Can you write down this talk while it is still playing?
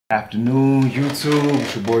Afternoon, YouTube.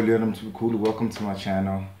 It's your boy Leon. I'm too cool. Welcome to my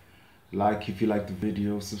channel. Like if you like the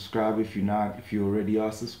video, subscribe if you're not. If you already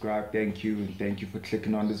are subscribed, thank you, and thank you for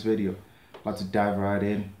clicking on this video. About to dive right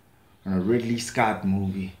in on a Ridley Scott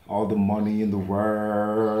movie. All the money in the world.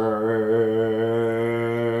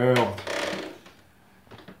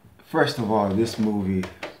 First of all, this movie,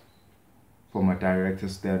 from a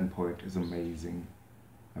director's standpoint, is amazing.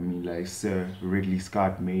 I mean, like, Sir Ridley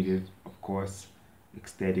Scott made it, of course.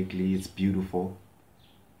 Aesthetically, it's beautiful.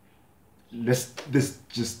 Let's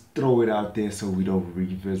just throw it out there so we don't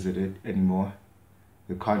revisit it anymore.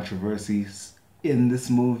 The controversies in this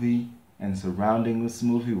movie and surrounding this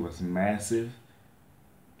movie was massive.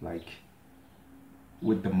 Like,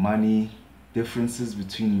 with the money differences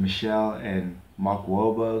between Michelle and Mark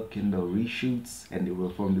Wahlberg in the reshoots, and they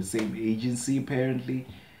were from the same agency apparently,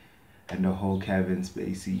 and the whole Kevin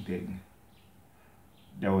Spacey thing.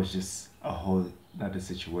 That was just a whole other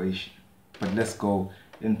situation. But let's go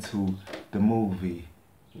into the movie.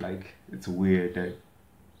 Like, it's weird that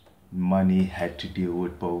money had to deal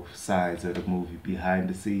with both sides of the movie, behind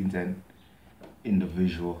the scenes and in the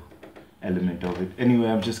visual element of it. Anyway,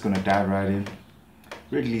 I'm just gonna dive right in.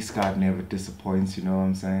 Ridley Scott never disappoints, you know what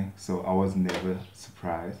I'm saying? So I was never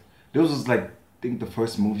surprised. This was like, I think, the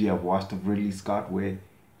first movie I watched of Ridley Scott where,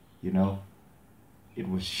 you know, it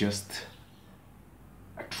was just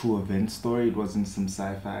a true event story. It wasn't some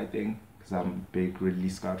sci-fi thing, because I'm a big Ridley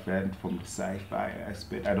Scott fan from the sci-fi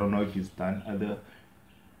aspect. I don't know if he's done other,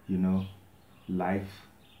 you know, life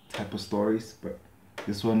type of stories, but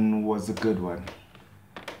this one was a good one.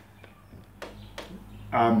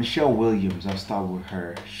 Michelle Williams, I'll start with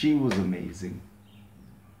her. She was amazing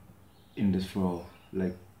in this role.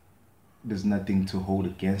 Like, there's nothing to hold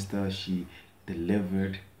against her. She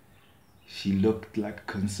delivered. She looked like a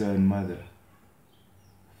concerned mother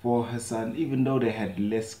for her son, even though they had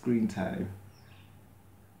less screen time.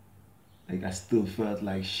 Like, I still felt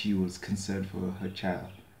like she was concerned for her child.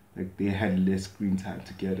 Like, they had less screen time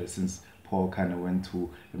together, since Paul kind of went to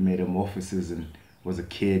a metamorphosis and was a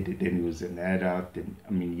kid, then he was an adult, then,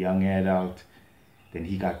 I mean, young adult, then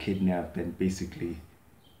he got kidnapped, and basically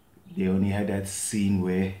they only had that scene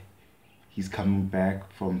where he's coming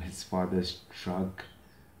back from his father's drug,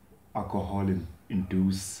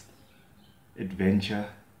 alcohol-induced adventure.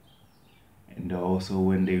 And also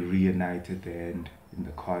when they reunited at the end in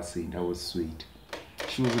the car scene, that was sweet.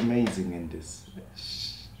 She was amazing in this.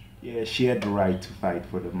 Yeah, she had the right to fight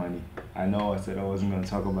for the money. I know I said I wasn't going to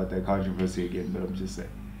talk about that controversy again, but I'm just saying.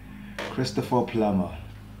 Christopher Plummer,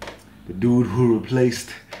 the dude who replaced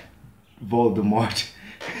Voldemort.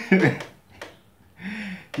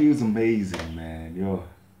 He was amazing, man. Yo,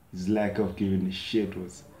 his lack of giving a shit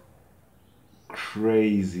was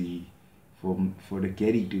crazy. For the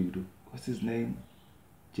Getty dude. What's his name?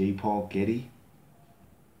 J. Paul Getty?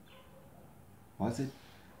 Was it?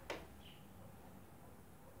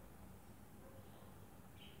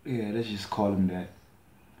 Yeah, let's just call him that.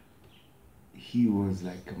 He was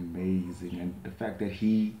like amazing, and the fact that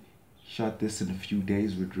he shot this in a few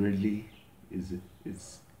days with Ridley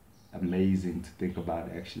is amazing to think about,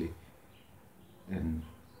 actually. And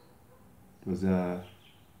it was a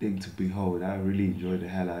thing to behold. I really enjoyed the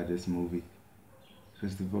hell out of this movie.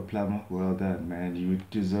 Christopher Plummer, well done, man. You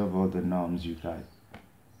deserve all the noms you got.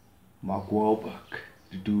 Mark Wahlberg,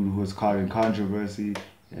 the dude who was caught in controversy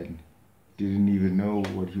and didn't even know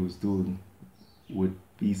what he was doing would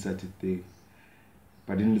be such a thing.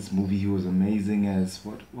 But in this movie, he was amazing as,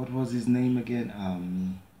 what was his name again? I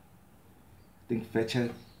think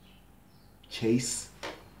Fletcher Chase.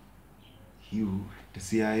 The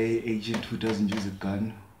CIA agent who doesn't use a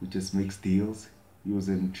gun, who just makes deals. He was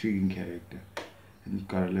an intriguing character. And you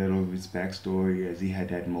got a little of his backstory, as he had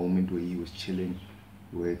that moment where he was chilling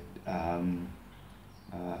with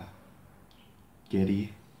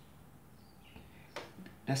Getty.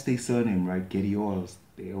 That's their surname, right? Getty Oils.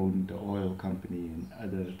 They own the oil company and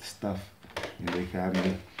other stuff in their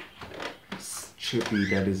family. It's trippy.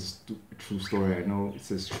 That is a true story. I know it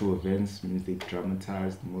says true events, means they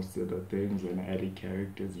dramatized most of the things and added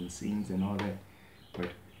characters and scenes and all that,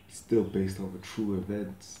 but it's still based off of true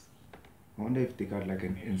events. I wonder if they got like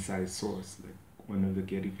an inside source, like one of the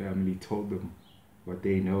Getty family told them what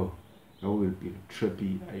they know. That would be a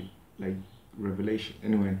trippy, like revelation.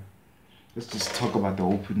 Anyway, let's just talk about the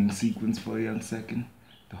opening sequence for a young second.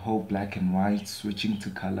 The whole black and white switching to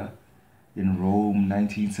color in Rome,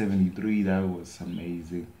 1973. That was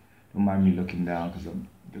amazing. Don't mind me looking down because I'm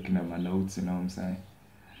looking at my notes. You know what I'm saying?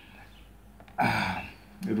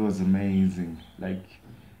 It was amazing. Like,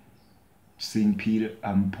 seeing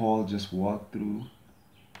Paul just walk through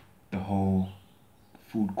the whole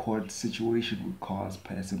food court situation with cars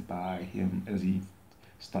passing by him as he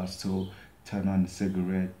starts to turn on the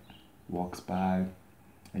cigarette, walks by,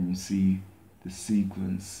 and you see the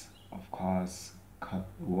sequence of cars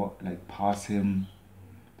walk, like pass him.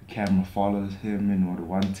 The camera follows him in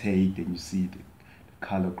one take, and you see the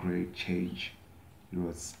color grade change. It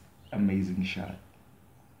was amazing shot.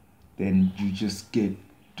 Then you just get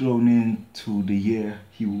thrown into the year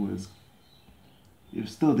he was. It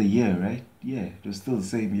was still the year, right? Yeah, it was still the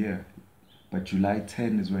same year. But July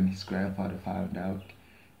 10 is when his grandfather found out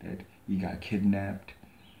that he got kidnapped.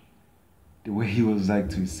 The way he was like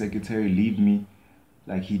to his secretary, leave me,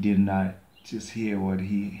 like he did not just hear what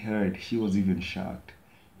he heard. He was even shocked.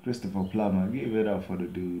 Christopher Plummer, give it up for the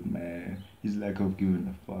dude, man. He's like of giving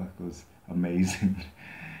a fuck. It was amazing.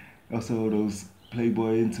 Also, those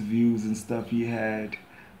Playboy interviews and stuff he had,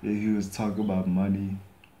 he was talking about money.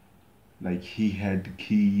 Like he had the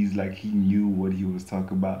keys, like he knew what he was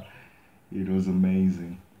talking about. It was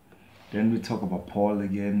amazing. Then we talk about Paul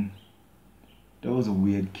again. That was a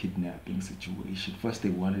weird kidnapping situation. First, they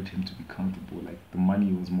wanted him to be comfortable. Like the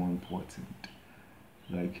money was more important.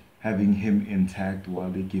 Like having him intact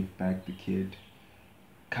while they give back the kid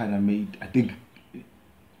kind of made. I think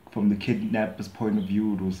from the kidnapper's point of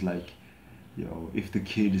view, it was like, if the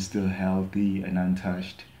kid is still healthy and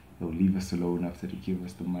untouched, they'll leave us alone after they give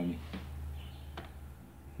us the money.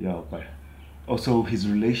 But also his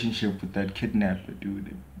relationship with that kidnapper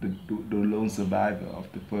dude, the lone survivor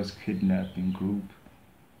of the first kidnapping group,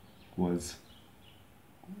 was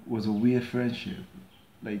a weird friendship.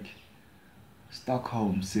 Like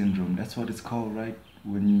Stockholm syndrome, that's what it's called, right?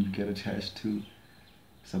 When you get attached to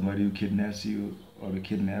somebody who kidnaps you, or the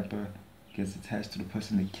kidnapper gets attached to the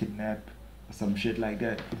person they kidnap, or some shit like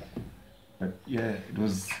that. But yeah, it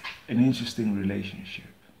was an interesting relationship.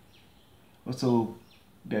 Also,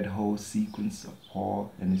 that whole sequence of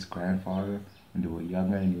Paul and his grandfather when they were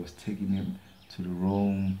younger, and he was taking him to the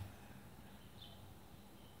room,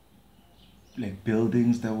 like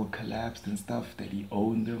buildings that were collapsed and stuff, that he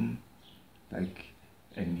owned them. Like,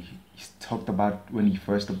 and he talked about when he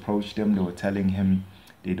first approached them, they were telling him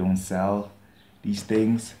they don't sell these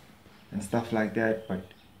things and stuff like that,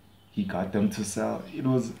 but he got them to sell. It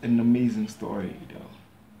was an amazing story,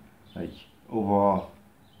 Like, overall,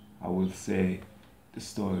 I would say the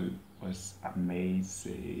story was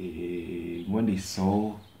amazing. When they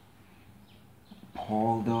saw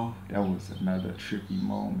Paul, though, that was another trippy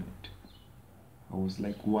moment. I was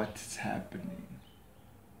like, what is happening?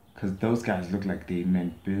 Because those guys looked like they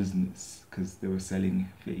meant business, because they were selling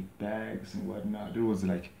fake bags and whatnot. It was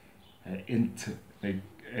like an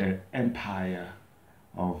empire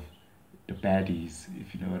of the baddies,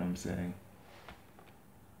 if you know what I'm saying.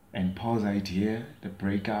 And Paul's idea, the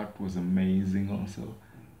breakout, was amazing also.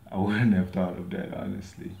 I wouldn't have thought of that,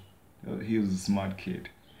 honestly. He was a smart kid.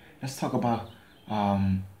 Let's talk about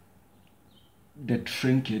the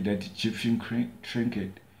trinket, that Egyptian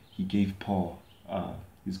trinket he gave Paul.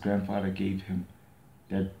 His grandfather gave him.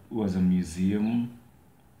 That was a museum,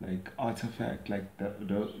 like artifact, like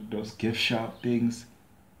those gift shop things.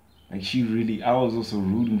 Like I was also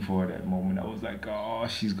rooting for her that moment. I was like, oh,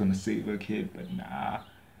 she's gonna save her kid, but nah.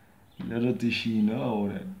 Little did she know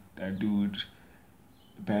that that dude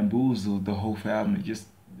bamboozled the whole family just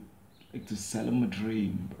like to sell him a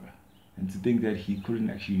dream, bro. And to think that he couldn't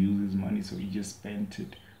actually use his money, so he just spent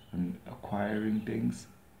it on acquiring things,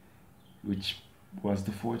 which was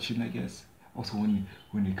the fortune, I guess. Also, when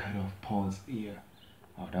they cut off Paul's ear,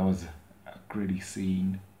 oh, that was a gritty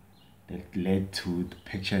scene that led to the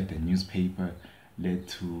picture at the newspaper, led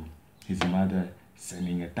to his mother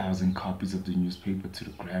sending 1,000 copies of the newspaper to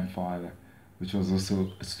the grandfather, which was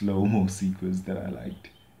also a slow-mo sequence that I liked.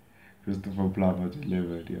 Christopher Plummer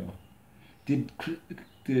delivered, Did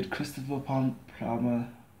Christopher Plummer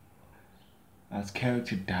as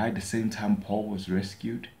character die the same time Paul was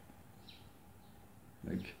rescued?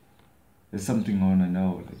 Like, there's something I wanna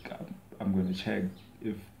know. Like, I'm gonna check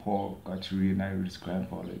if Paul got to reunite with his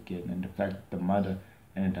grandfather again, and the fact that the mother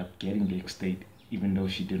ended up getting the estate, even though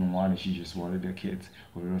she didn't want it, she just wanted her kids,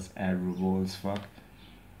 or it was admirable as fuck.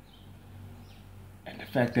 And the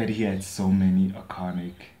fact that he had so many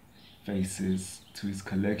iconic faces to his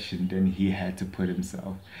collection, then he had to put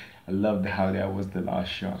himself. I loved how that was the last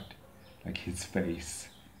shot, like his face.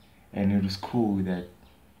 And it was cool that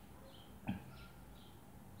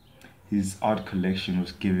his art collection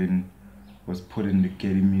was put in the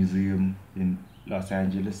Getty Museum in Los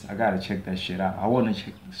Angeles. I gotta check that shit out. I wanna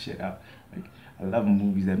check this shit out. Like, I love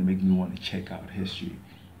movies that make me want to check out history.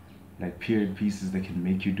 Like period pieces that can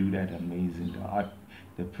make you do that, amazing. The art,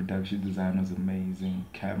 the production design was amazing.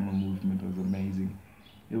 Camera movement was amazing.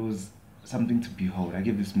 it was something to behold. I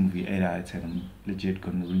give this movie 8 out of 10. I'm legit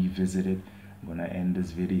gonna revisit it. I'm gonna end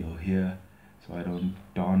this video here so I don't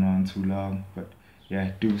darn on too long. But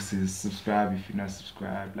yeah, deuces. Subscribe if you're not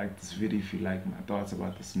subscribed. Like this video if you like my thoughts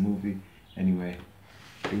about this movie. Anyway,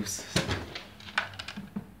 deuces.